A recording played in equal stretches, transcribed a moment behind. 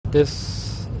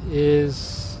This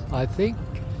is, I think,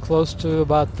 close to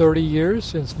about 30 years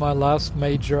since my last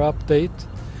major update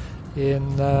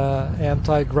in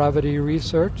anti-gravity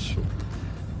research.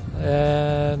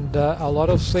 And a lot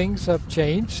of things have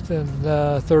changed in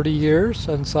 30 years,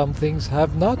 and some things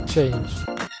have not changed.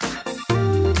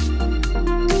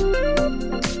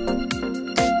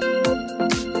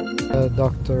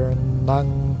 Dr.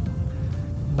 Ning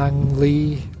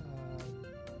Li,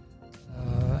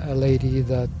 a lady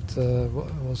that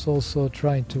was also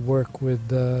trying to work with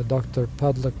Dr.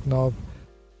 Padlaknov.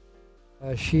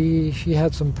 She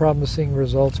had some promising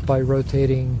results by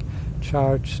rotating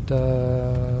charged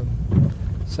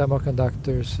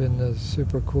semiconductors in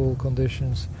super cool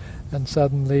conditions, and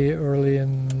suddenly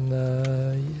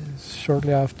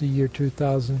shortly after year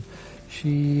 2000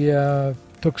 she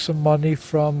took some money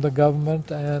from the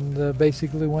government and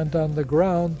basically went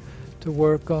underground to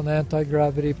work on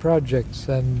anti-gravity projects,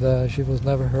 and she was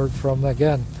never heard from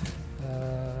again,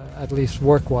 at least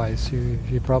work-wise.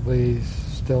 She probably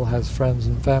still has friends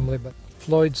and family. But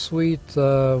Floyd Sweet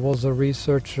was a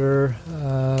researcher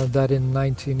that in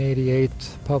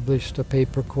 1988 published a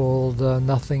paper called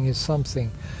Nothing is Something,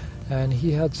 and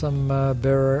he had some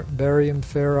barium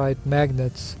ferrite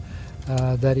magnets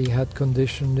that he had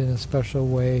conditioned in a special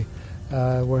way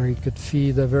where he could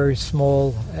feed a very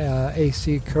small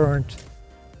AC current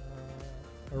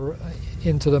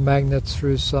into the magnets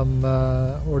through some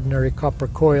ordinary copper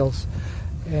coils,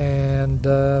 and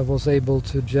was able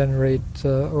to generate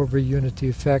over unity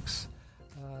effects.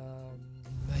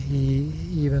 He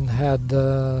even had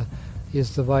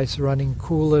his device running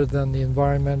cooler than the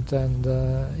environment, and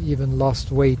even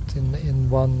lost weight in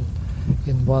one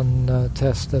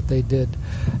test that they did.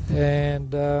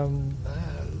 And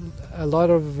a lot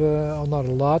of, not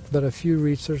a lot, but a few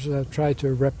researchers have tried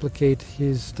to replicate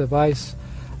his device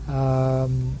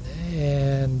and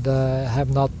have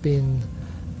not been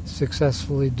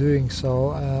successfully doing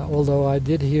so, although I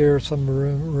did hear some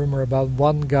rumor about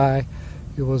one guy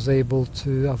who was able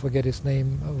to, I forget his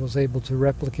name, was able to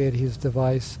replicate his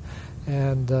device,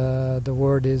 and the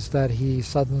word is that he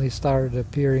suddenly started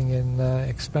appearing in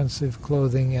expensive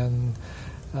clothing and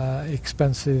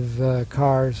expensive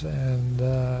cars, and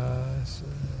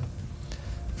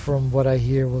from what I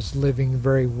hear was living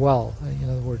very well. In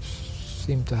other words,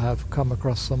 seemed to have come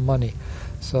across some money.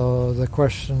 So the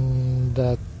question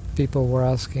that people were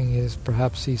asking is,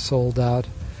 perhaps he sold out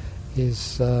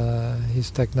his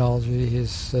technology,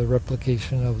 his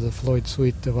replication of the Floyd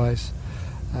Sweet device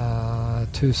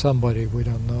to somebody. We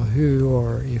don't know who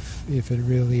or if it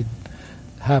really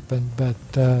happened, but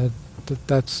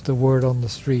that's the word on the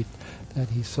street, that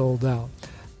he sold out.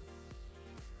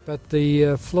 But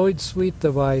the Floyd Sweet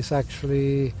device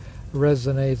actually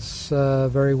resonates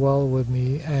very well with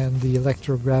me and the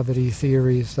electro-gravity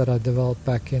theories that I developed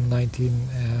back in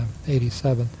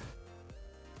 1987,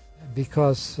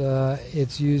 because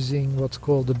it's using what's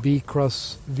called the B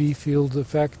cross V field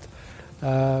effect,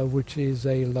 which is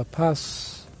a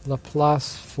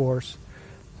Laplace force.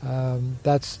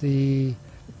 That's the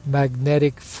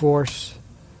magnetic force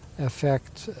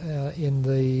effect in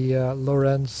the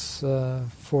Lorentz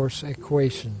force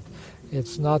equation.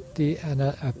 It's not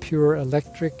a pure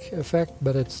electric effect,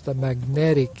 but it's the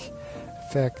magnetic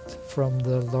effect from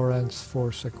the Lorentz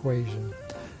force equation.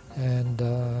 And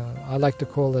I like to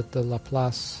call it the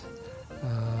Laplace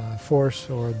force,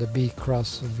 or the B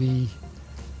cross V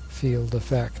field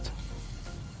effect.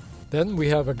 Then we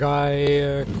have a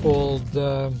guy called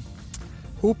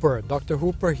Hooper. Dr.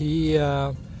 Hooper, he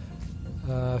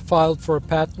filed for a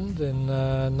patent in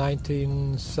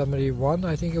 1971,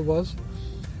 I think it was.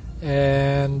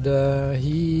 And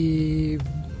he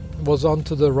was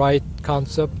onto the right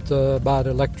concept about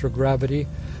electrogravity,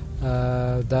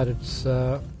 that it's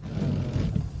a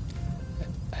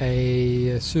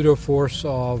pseudo force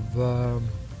of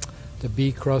the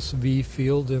B cross V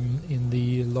field in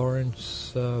the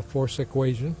Lorentz force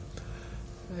equation.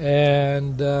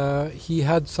 And he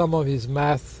had some of his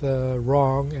math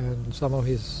wrong, and some of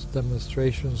his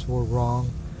demonstrations were wrong.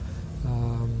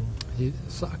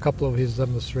 A couple of his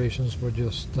demonstrations were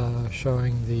just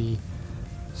showing the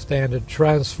standard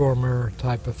transformer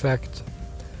type effect,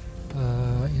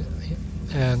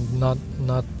 and not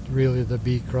really the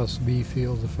B cross B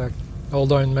field effect.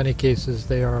 Although in many cases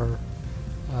they are,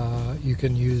 you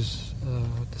can use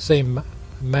the same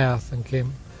math and the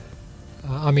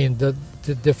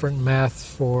different math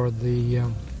for the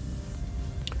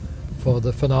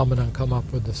phenomenon come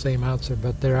up with the same answer,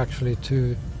 but they're actually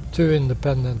two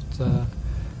independent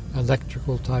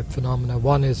electrical type phenomena.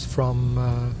 One is from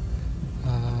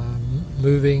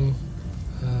moving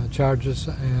charges,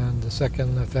 and the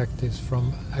second effect is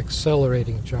from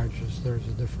accelerating charges. There's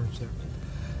a difference there.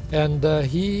 And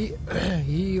he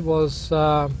was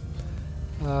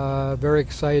very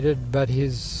excited, but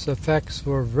his effects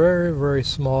were very, very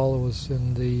small. It was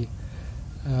in the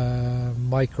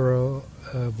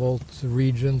microvolt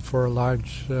region for a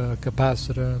large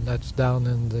capacitor, and that's down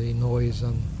in the noise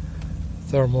and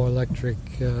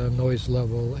thermoelectric noise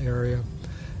level area.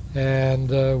 And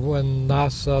when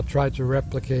NASA tried to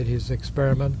replicate his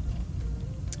experiment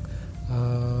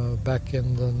back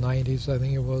in the 90s, I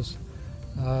think it was,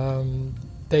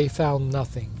 they found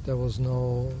nothing. There was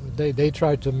no. They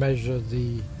tried to measure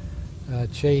the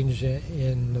change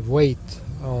in weight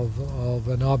of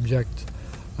an object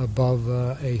above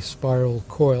a spiral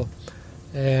coil,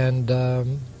 and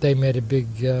they made a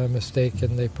big mistake,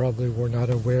 and they probably were not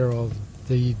aware of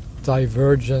the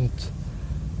divergent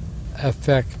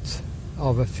effect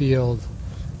of a field,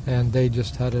 and they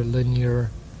just had a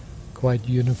linear, quite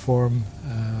uniform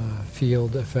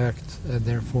field effect, and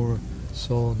therefore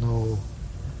saw no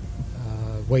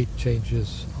weight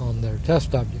changes on their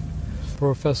test object.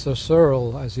 Professor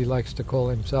Searl, as he likes to call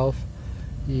himself,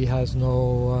 he has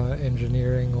no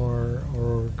engineering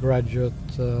or graduate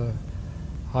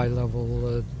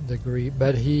high-level degree,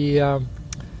 but he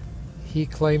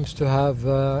claims to have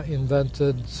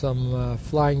invented some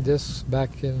flying discs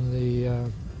back in the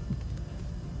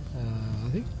I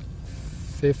think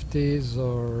 50s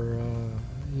or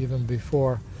even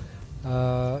before,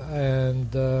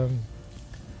 and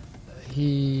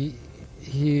he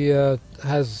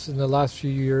has in the last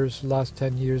few years, last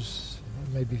 10 years,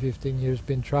 maybe 15 years,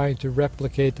 been trying to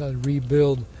replicate and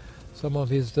rebuild some of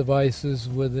his devices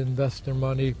with investor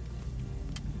money,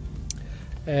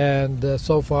 and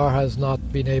so far has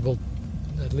not been able,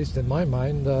 at least in my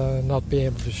mind, not being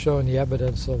able to show any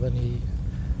evidence of any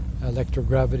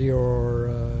electrogravity or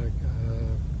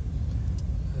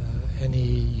any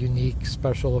unique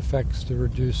special effects to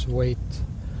reduce weight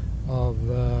of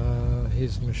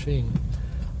his machine.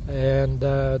 And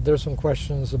there's some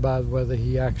questions about whether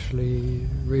he actually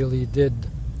really did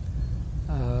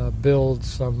build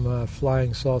some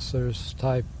flying saucers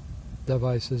type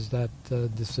devices that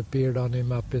disappeared on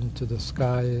him up into the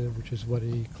sky, which is what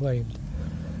he claimed.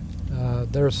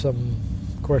 There are some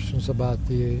questions about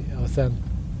the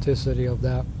authenticity of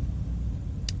that.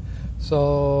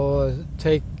 So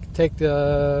take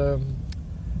the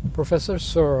Professor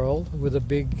Searl with a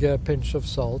big pinch of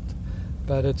salt,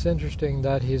 but it's interesting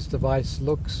that his device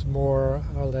looks more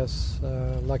or less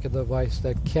like a device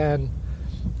that can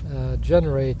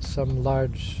generate some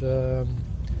large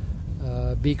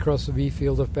B cross V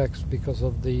field effects because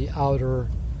of the outer.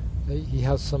 He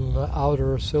has some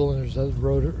outer cylinders that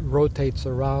rotates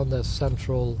around a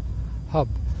central hub,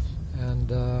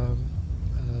 and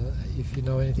if you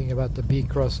know anything about the B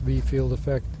cross V field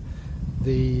effect,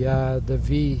 the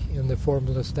V in the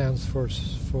formula stands for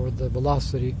the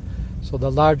velocity. So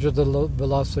the larger the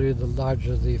velocity, the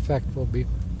larger the effect will be.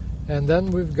 And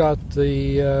then we've got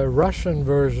the Russian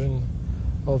version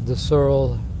of the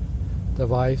Searl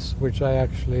device, which I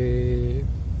actually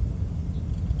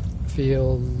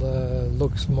feel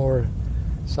looks more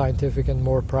scientific and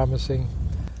more promising.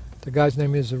 The guy's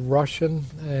name is Roschin,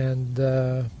 and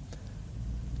there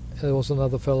was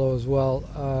another fellow as well,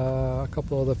 a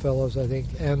couple other fellows, I think.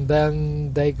 And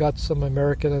then they got some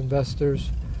American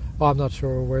investors. Well, I'm not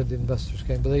sure where the investors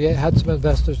came, but they had some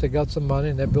investors. They got some money,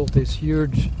 and they built this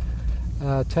huge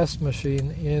test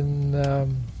machine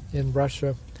in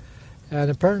Russia. And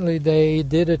apparently they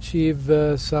did achieve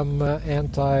some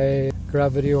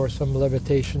anti-gravity or some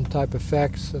levitation type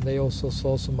effects, and they also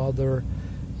saw some other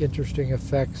interesting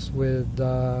effects with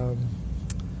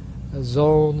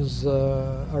zones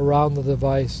around the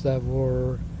device that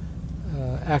were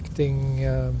acting,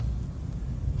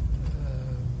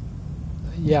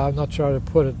 I'm not sure how to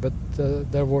put it, but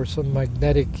there were some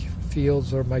magnetic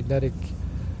fields or magnetic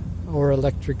or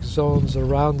electric zones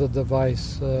around the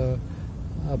device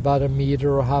about a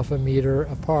meter or half a meter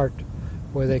apart,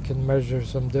 where they can measure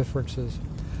some differences.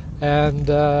 And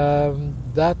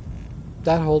that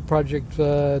whole project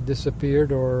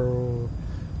disappeared, or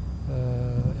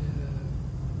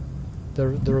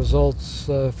the results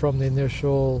from the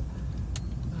initial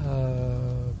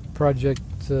project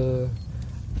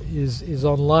is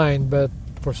online, but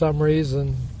for some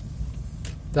reason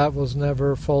that was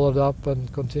never followed up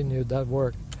and continued, that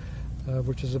work,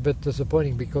 which is a bit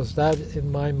disappointing, because that, in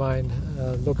my mind,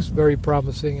 looks very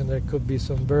promising, and there could be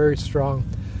some very strong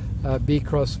B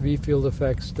cross V field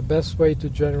effects. The best way to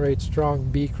generate strong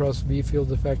B cross V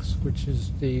field effects, which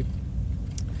is the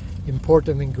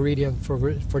important ingredient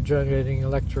for generating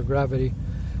electrogravity,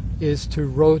 is to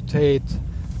rotate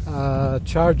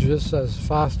charges as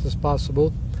fast as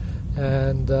possible,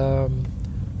 and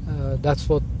that's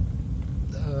what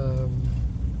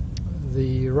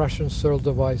the Russian Searl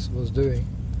device was doing.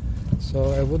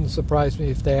 So it wouldn't surprise me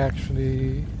if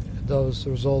those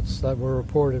results that were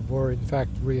reported were in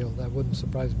fact real. That wouldn't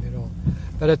surprise me at all.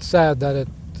 But it's sad that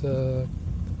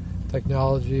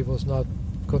technology was not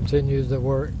continued. The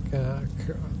work,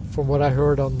 from what I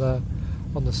heard on the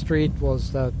street,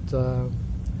 was that the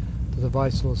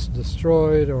device was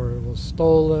destroyed or it was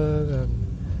stolen,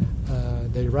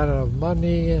 and they ran out of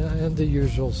money, and the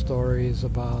usual stories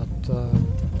about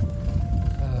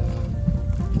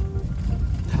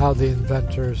how the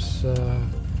inventors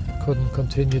couldn't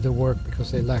continue the work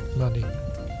because they lacked money.